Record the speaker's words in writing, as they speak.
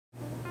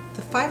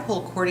The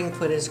 5-hole cording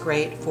foot is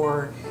great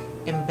for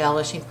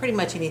embellishing pretty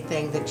much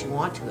anything that you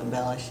want to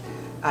embellish.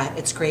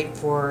 It's great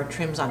for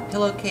trims on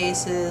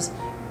pillowcases,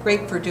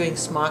 great for doing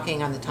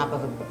smocking on the top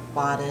of a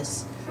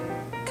bodice,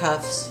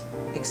 cuffs,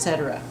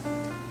 etc.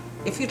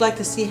 If you'd like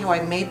to see how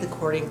I made the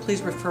cording,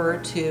 please refer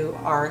to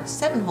our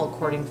 7-hole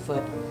cording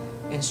foot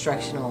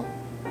instructional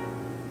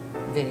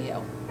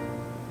video.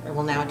 I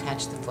will now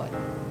attach the foot.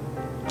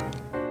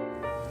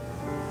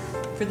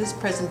 For this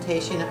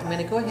presentation, I'm going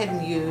to go ahead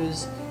and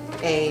use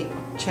a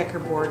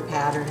checkerboard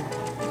pattern.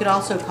 You could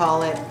also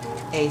call it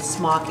a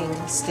smocking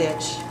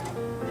stitch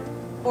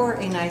or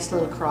a nice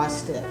little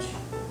cross stitch.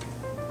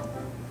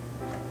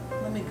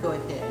 Let me go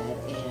ahead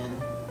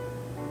and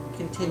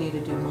continue to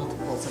do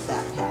multiples of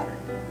that pattern.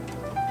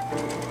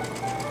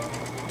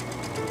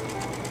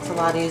 It's a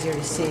lot easier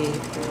to see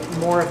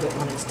more of it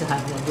when it's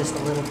done than just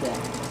a little bit.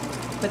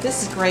 But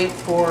this is great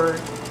for,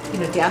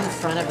 down the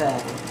front of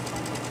a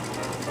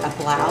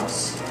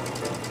blouse.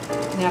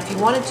 Now if you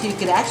wanted to, you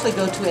could actually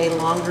go to a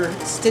longer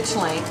stitch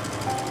length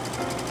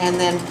and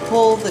then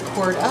pull the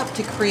cord up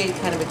to create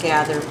kind of a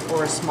gather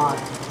or a smock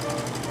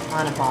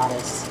on a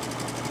bodice.